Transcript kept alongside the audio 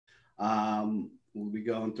We'll be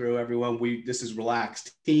going through everyone. This is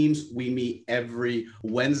Relaxed Teams. We meet every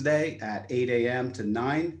Wednesday at 8 a.m. to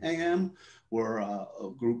 9 a.m. We're a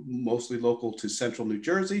group mostly local to Central New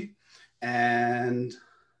Jersey. And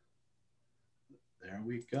there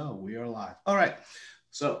we go. We are live. All right.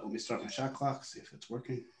 So let me start my shot clock, see if it's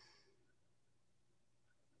working.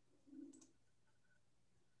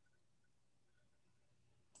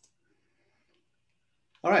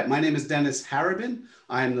 All right, my name is Dennis Harabin.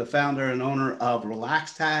 I am the founder and owner of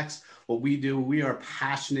Relax Tax. What we do, we are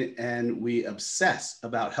passionate and we obsess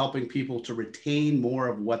about helping people to retain more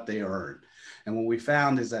of what they earn. And what we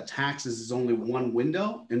found is that taxes is only one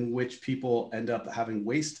window in which people end up having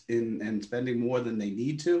waste and spending more than they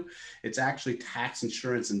need to. It's actually tax,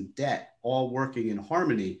 insurance, and debt all working in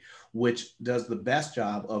harmony, which does the best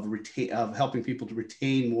job of helping people to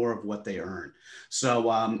retain more of what they earn. So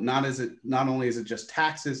not only is it just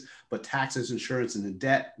taxes, but taxes, insurance, and the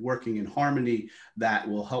debt working in harmony that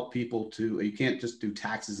will help people you can't just do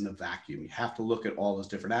taxes in a vacuum. You have to look at all those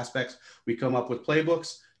different aspects. We come up with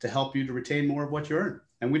playbooks to help you to retain more of what you earn.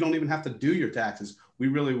 And we don't even have to do your taxes. We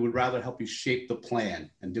really would rather help you shape the plan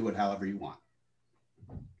and do it however you want.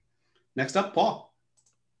 Next up, Paul.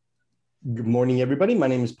 Good morning, everybody. My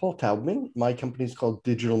name is Paul Taubman. My company is called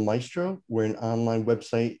Digital Maestro. We're an online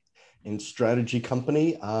website and strategy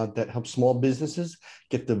company that helps small businesses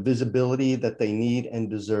get the visibility that they need and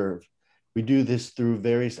deserve. We do this through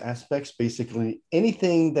various aspects. Basically,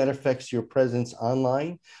 anything that affects your presence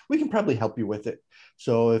online, we can probably help you with it.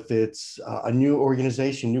 So if it's a new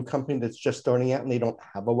organization, new company that's just starting out and they don't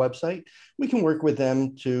have a website, we can work with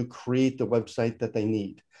them to create the website that they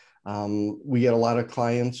need. We get a lot of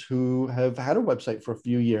clients who have had a website for a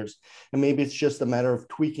few years, and maybe it's just a matter of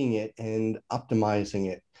tweaking it and optimizing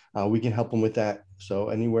it. We can help them with that. So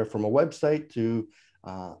anywhere from a website to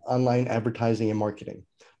online advertising and marketing.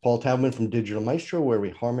 Paul Taubman from Digital Maestro, where we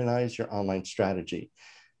harmonize your online strategy.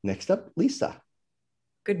 Next up, Lisa.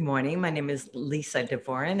 Good morning. My name is Lisa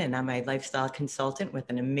Devorin, and I'm a lifestyle consultant with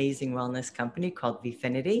an amazing wellness company called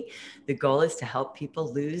Vifinity. The goal is to help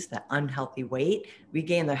people lose the unhealthy weight,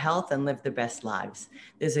 regain their health, and live their best lives.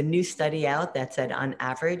 There's a new study out that said on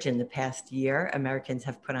average in the past year, Americans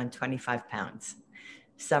have put on 25 pounds.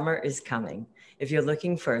 Summer is coming. If you're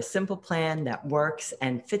looking for a simple plan that works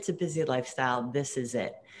and fits a busy lifestyle, this is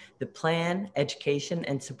it. The plan, education,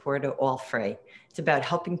 and support are all free. It's about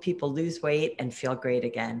helping people lose weight and feel great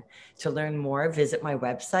again. To learn more, visit my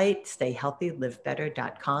website,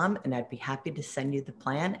 stayhealthylivebetter.com, and I'd be happy to send you the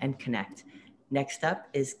plan and connect. Next up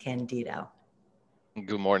is Candido.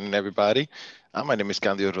 Good morning, everybody. My name is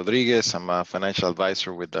Candido Rodriguez. I'm a financial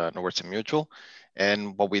advisor with Northwestern Mutual.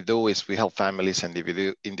 And what we do is we help families and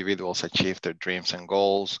individuals achieve their dreams and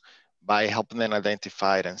goals by helping them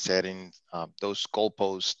identify and setting those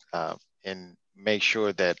goalposts and make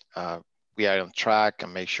sure that we are on track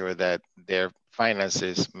and make sure that their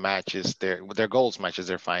finances matches their goals matches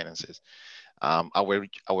their finances.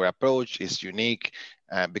 Our approach is unique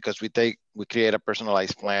because we create a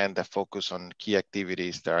personalized plan that focus on key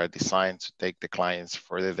activities that are designed to take the clients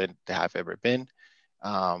further than they have ever been.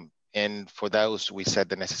 And for those, we set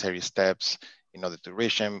the necessary steps in order to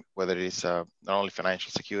reach them, whether it's not only financial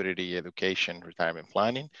security, education, retirement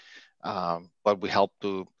planning, but we help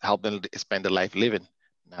them spend a life living.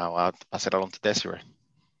 Now I'll pass it on to Desiree.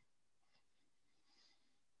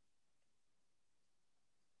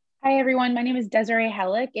 Hi, everyone. My name is Desiree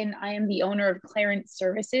Halleck, and I am the owner of Clarence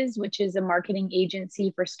Services, which is a marketing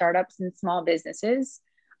agency for startups and small businesses.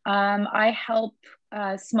 I help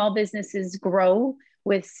small businesses grow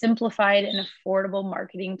with simplified and affordable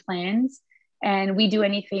marketing plans. And we do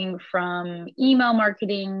anything from email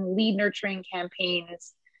marketing, lead nurturing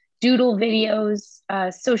campaigns, doodle videos,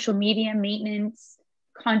 social media maintenance,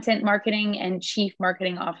 content marketing, and chief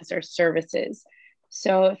marketing officer services.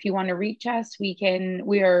 So if you want to reach us, you can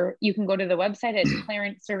go to the website at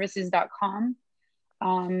clarenceservices.com.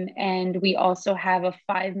 And we also have a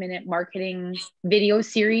 5-minute marketing video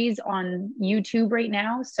series on YouTube right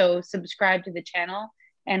now. So subscribe to the channel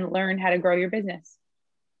and learn how to grow your business.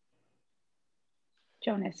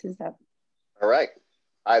 Jonas is up. All right.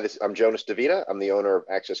 Hi, I'm Jonas DeVita. I'm the owner of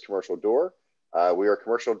Access Commercial Door. We are a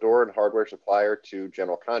commercial door and hardware supplier to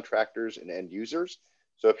general contractors and end users.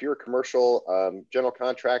 So if you're a commercial general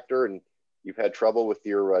contractor and you've had trouble with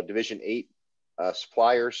your Division 8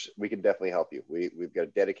 suppliers, we can definitely help you. We've got a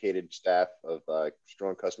dedicated staff of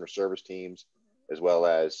strong customer service teams, as well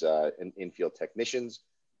as in-field technicians.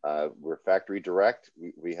 We're factory direct.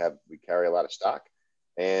 We carry a lot of stock,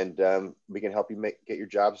 and we can help you get your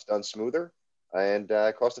jobs done smoother and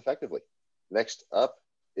cost effectively. Next up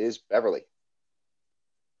is Beverly.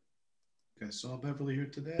 I saw Beverly here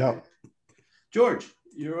today. Yep. George,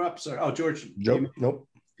 you're up, sir. Oh, George. Nope.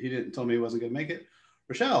 He didn't tell me he wasn't going to make it.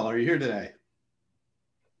 Rochelle, are you here today?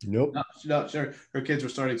 Nope. No, sure. Her kids were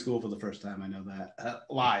starting school for the first time. I know that.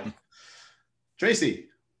 Live. Tracy.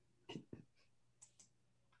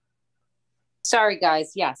 Sorry,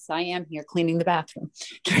 guys. Yes, I am here cleaning the bathroom.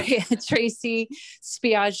 Tracy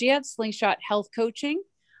Spiaggia, Slingshot Health Coaching.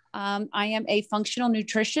 I am a functional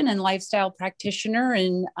nutrition and lifestyle practitioner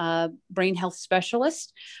and brain health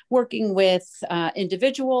specialist, working with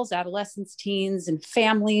individuals, adolescents, teens, and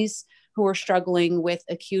families who are struggling with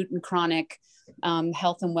acute and chronic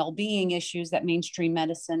health and well-being issues that mainstream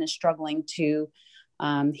medicine is struggling to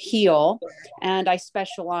heal. And I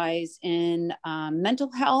specialize in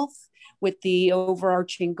mental health with the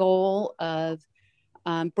overarching goal of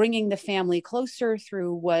bringing the family closer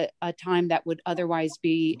through what a time that would otherwise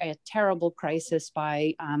be a terrible crisis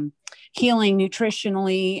by healing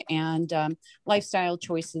nutritionally and lifestyle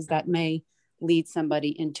choices that may lead somebody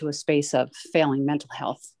into a space of failing mental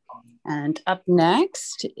health. And up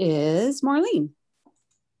next is Marlene.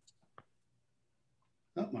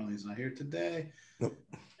 Oh, Marlene's not here today. Nope.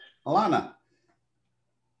 Alana.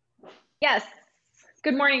 Yes.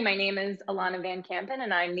 Good morning. My name is Alana Van Kampen,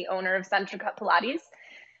 and I'm the owner of Centricut Pilates.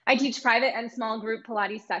 I teach private and small group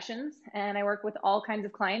Pilates sessions, and I work with all kinds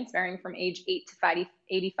of clients varying from age 8 to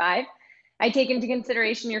 85. I take into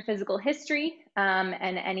consideration your physical history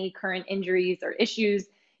and any current injuries or issues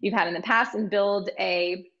you've had in the past and build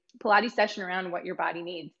a Pilates session around what your body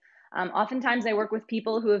needs. Oftentimes, I work with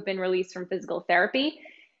people who have been released from physical therapy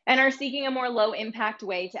and are seeking a more low impact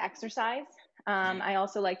way to exercise. I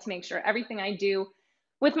also like to make sure everything I do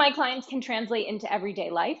with my clients can translate into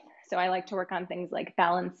everyday life. So I like to work on things like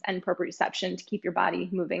balance and proprioception to keep your body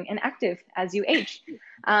moving and active as you age.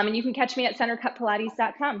 And you can catch me at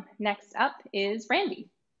centercutpilates.com. Next up is Randy.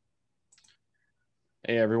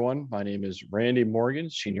 Hey everyone, my name is Randy Morgan,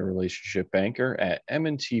 Senior Relationship Banker at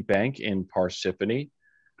M&T Bank in Parsippany.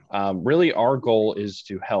 Really, our goal is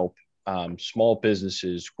to help small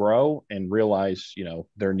businesses grow and realize,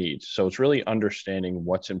 their needs. So it's really understanding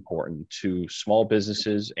what's important to small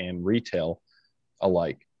businesses and retail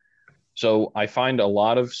alike. So I find a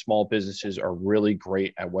lot of small businesses are really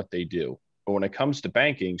great at what they do. But when it comes to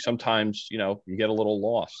banking, sometimes, you get a little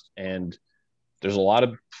lost. And there's a lot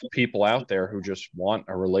of people out there who just want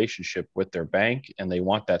a relationship with their bank and they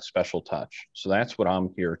want that special touch. So that's what I'm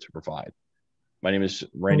here to provide. My name is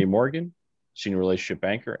Randy Morgan, Senior Relationship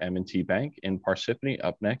Banker, M&T Bank in Parsippany.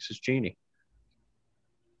 Up next is Jeannie.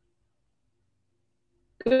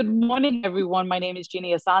 Good morning, everyone. My name is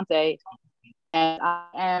Jeannie Asante, and I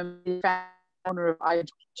am the owner of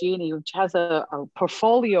iGenie, which has a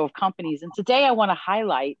portfolio of companies. And today I want to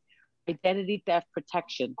highlight identity theft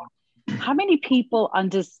protection. How many people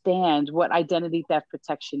understand what identity theft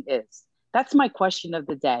protection is? That's my question of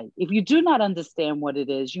the day. If you do not understand what it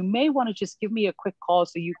is, you may want to just give me a quick call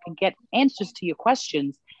so you can get answers to your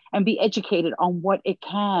questions and be educated on what it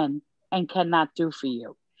can and cannot do for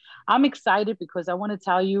you. I'm excited because I want to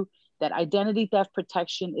tell you that identity theft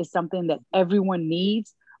protection is something that everyone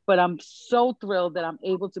needs, but I'm so thrilled that I'm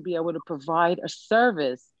able to provide a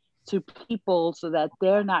service to people so that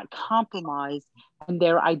they're not compromised and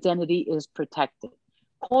their identity is protected.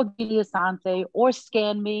 Call Jeannie Asante or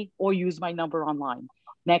scan me or use my number online.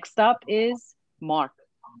 Next up is Mark.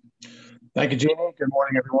 Thank you, Jeannie. Good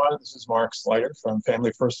morning, everyone. This is Mark Slider from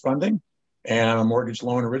Family First Funding, and I'm a mortgage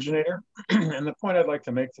loan originator. And the point I'd like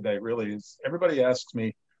to make today really is everybody asks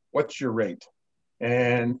me, what's your rate?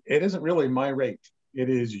 And it isn't really my rate. It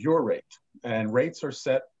is your rate. And rates are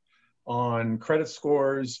set on credit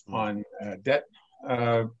scores, on debt,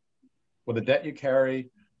 with the debt you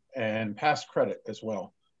carry, and past credit as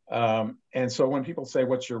well. And so when people say,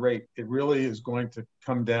 what's your rate? It really is going to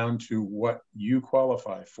come down to what you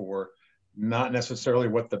qualify for, not necessarily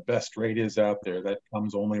what the best rate is out there. That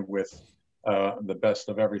comes only with the best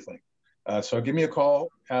of everything. So give me a call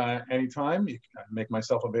anytime. You can make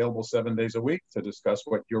myself available 7 days a week to discuss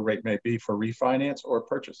what your rate may be for refinance or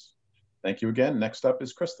purchase. Thank you again. Next up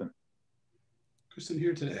is Kristen. Kristen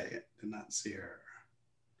here today. Did not see her.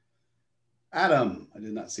 Adam. I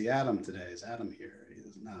did not see Adam today. Is Adam here? He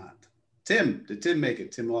is not. Tim. Did Tim make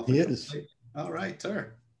it? Tim off. He is. All right,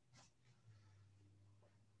 sir.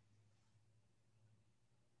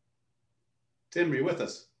 Tim, are you with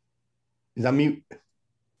us? Is that mute?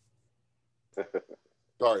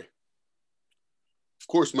 Sorry. Of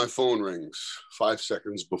course, my phone rings 5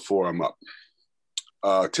 seconds before I'm up.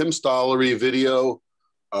 Tim Stollery video,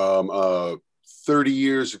 30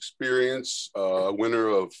 years experience, winner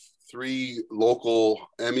of 3 local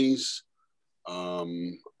Emmys,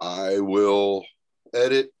 I will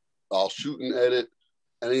edit. I'll shoot and edit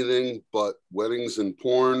anything but weddings and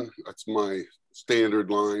porn. That's my standard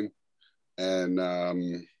line. And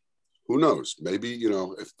who knows? Maybe, you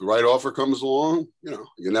know, if the right offer comes along, you know,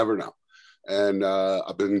 you never know. And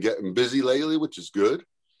I've been getting busy lately, which is good.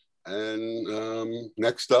 And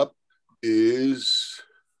next up is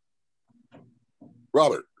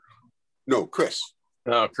Robert. No, Chris.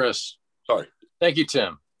 Oh, Chris. Sorry. Thank you,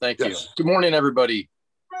 Tim. Thank you. Good morning, everybody.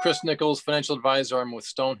 Chris Nichols, financial advisor. I'm with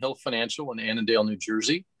Stonehill Financial in Annandale, New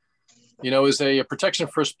Jersey. You know, as a protection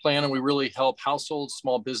first plan, and we really help households,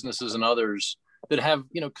 small businesses, and others that have,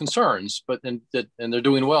 you know, concerns, and they're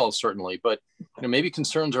doing well, certainly, but, you know, maybe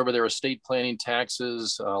concerns over their estate planning,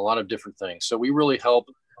 taxes, a lot of different things. So we really help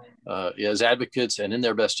as advocates and in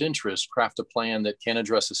their best interest, craft a plan that can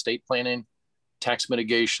address estate planning, tax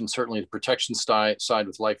mitigation, certainly the protection side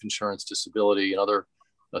with life insurance, disability, and other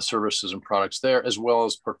services and products there, as well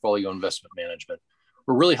as portfolio investment management.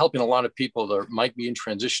 We're really helping a lot of people that might be in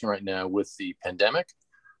transition right now with the pandemic,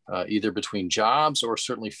 either between jobs or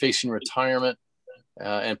certainly facing retirement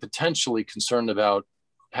and potentially concerned about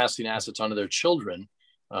passing assets onto their children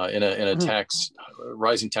in a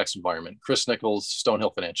rising tax environment. Chris Nichols,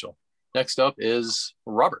 Stonehill Financial. Next up is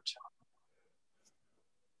Robert.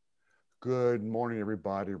 Good morning,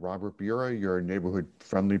 everybody. Robert Bura, your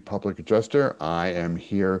neighborhood-friendly public adjuster. I am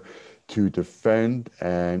here to defend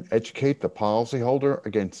and educate the policyholder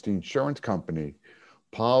against the insurance company.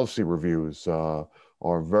 Policy reviews are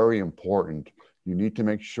very important. You need to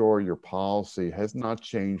make sure your policy has not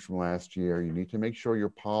changed from last year. You need to make sure your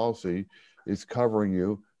policy is covering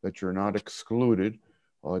you, that you're not excluded,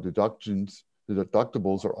 deductions, the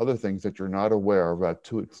deductibles, or other things that you're not aware of.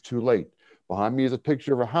 It's too late. Behind me is a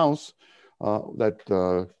picture of a house that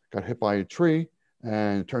got hit by a tree,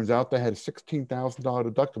 and it turns out they had a $16,000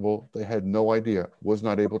 deductible. They had no idea, was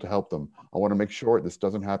not able to help them. I want to make sure this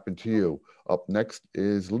doesn't happen to you. Up next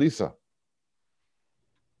is Lisa.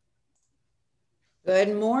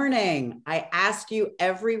 Good morning. I ask you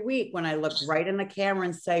every week when I look right in the camera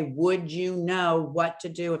and say, would you know what to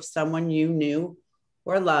do if someone you knew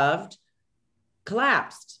or loved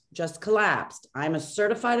just collapsed? I'm a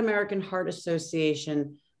certified American Heart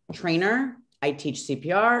Association trainer. I teach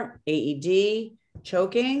CPR, AED,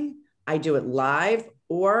 choking. I do it live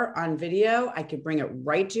or on video. I could bring it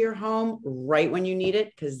right to your home right when you need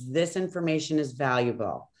it, because this information is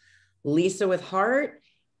valuable. Lisa with Heart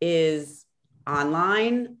is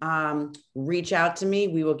online. Reach out to me.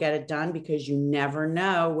 We will get it done, because you never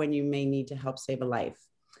know when you may need to help save a life.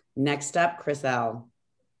 Next up, Chris L.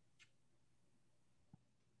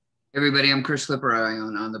 Everybody, I'm Chris Lipper. I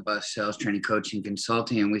own On the Bus Sales Training Coaching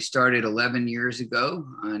Consulting, and we started 11 years ago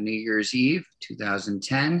on New Year's Eve,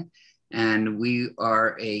 2010. And we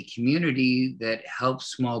are a community that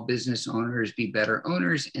helps small business owners be better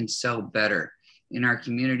owners and sell better. In our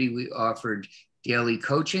community, we offered daily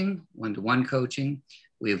coaching, one-to-one coaching.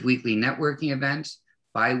 We have weekly networking events,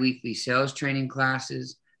 bi-weekly sales training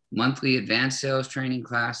classes, monthly advanced sales training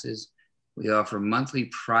classes. We offer monthly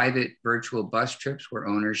private virtual bus trips where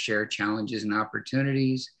owners share challenges and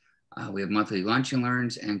opportunities. We have monthly lunch and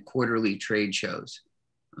learns and quarterly trade shows.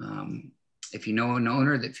 If you know an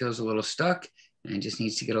owner that feels a little stuck and just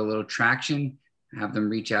needs to get a little traction, have them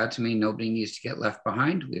reach out to me. Nobody needs to get left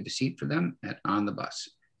behind. We have a seat for them on the bus.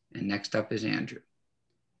 And next up is Andrew.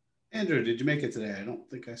 Andrew, did you make it today? I don't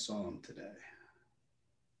think I saw him today.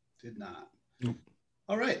 Did not. Nope.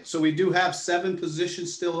 All right, so we do have 7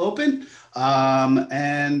 positions still open.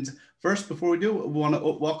 And first, before we do, we want to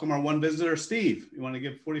welcome our one visitor, Steve. You want to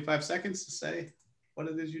give 45 seconds to say what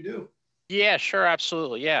it is you do? Yeah, sure,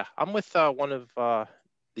 absolutely. Yeah, I'm with one of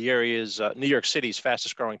the area's, New York City's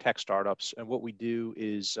fastest growing tech startups. And what we do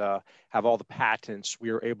is have all the patents. We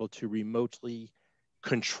are able to remotely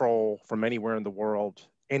control from anywhere in the world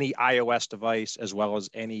any iOS device, as well as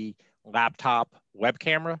any laptop web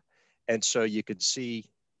camera. And so you could see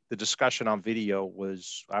the discussion on video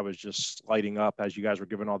I was just lighting up as you guys were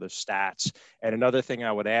giving all the stats. And another thing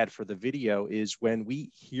I would add for the video is when we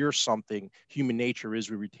hear something, human nature is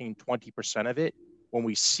we retain 20% of it. When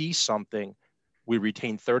we see something, we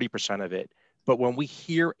retain 30% of it. But when we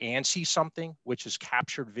hear and see something, which is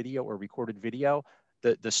captured video or recorded video,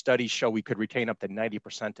 the studies show we could retain up to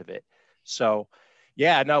 90% of it. So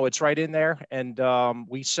yeah, no, it's right in there. And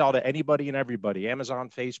we sell to anybody and everybody, Amazon,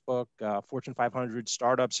 Facebook, Fortune 500,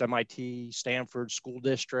 startups, MIT, Stanford, school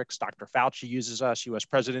districts. Dr. Fauci uses us, US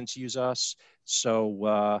presidents use us.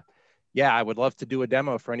 So yeah, I would love to do a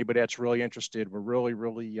demo for anybody that's really interested. We're really,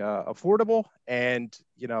 really affordable. And,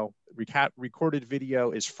 you know, recorded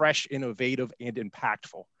video is fresh, innovative, and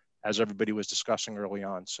impactful. as everybody was discussing early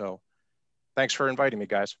on. So thanks for inviting me,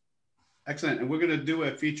 guys. Excellent. And we're going to do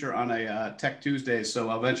a feature on a Tech Tuesday.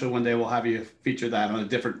 So eventually one day we'll have you feature that on a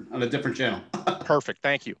different channel. Perfect.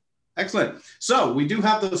 Thank you. Excellent. So we do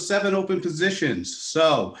have those 7 open positions.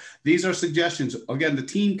 So these are suggestions. Again, the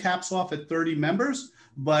team caps off at 30 members,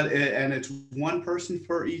 and it's 1 person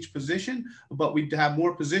for each position, but we have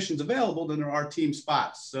more positions available than there are team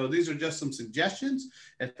spots. So these are just some suggestions.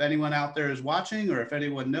 If anyone out there is watching, or if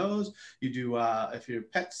anyone knows, you do, if you're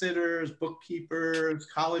pet sitters, bookkeepers,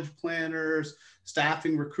 college planners,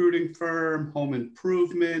 staffing recruiting firm, home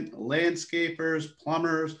improvement, landscapers,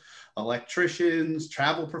 plumbers, electricians,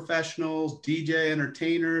 travel professionals, DJ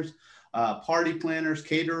entertainers, party planners,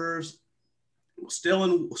 caterers,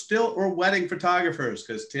 still or wedding photographers,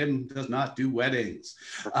 because Tim does not do weddings,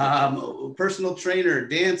 personal trainer,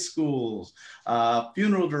 dance schools,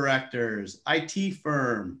 funeral directors, IT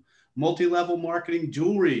firm, multi-level marketing,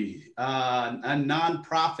 jewelry, and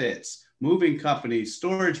nonprofits, moving companies,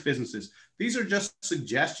 storage businesses. These are just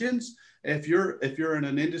suggestions. If you're in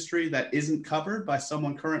an industry that isn't covered by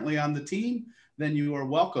someone currently on the team, then you are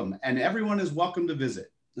welcome, and everyone is welcome to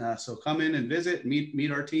visit. So come in and visit,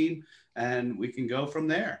 meet our team, and we can go from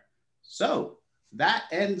there. So that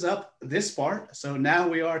ends up this part. So now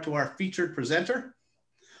we are to our featured presenter.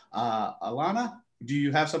 Alana, do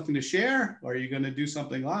you have something to share? Or are you going to do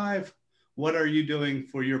something live? What are you doing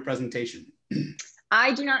for your presentation?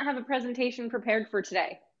 I do not have a presentation prepared for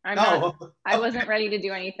today. I wasn't ready to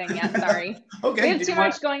do anything yet. Sorry. Okay. We have too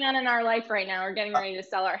much going on in our life right now. We're getting ready to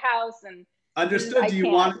sell our house, and understood. Do you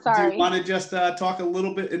want to just talk a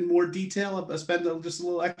little bit in more detail, spend just a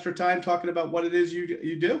little extra time talking about what it is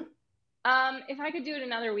you do? If I could do it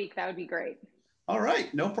another week, that would be great. All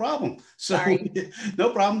right, no problem. So Sorry. no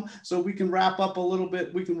problem. So we can wrap up a little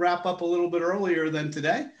bit. We can wrap up a little bit earlier than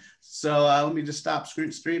today. So let me just stop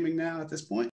streaming now at this point.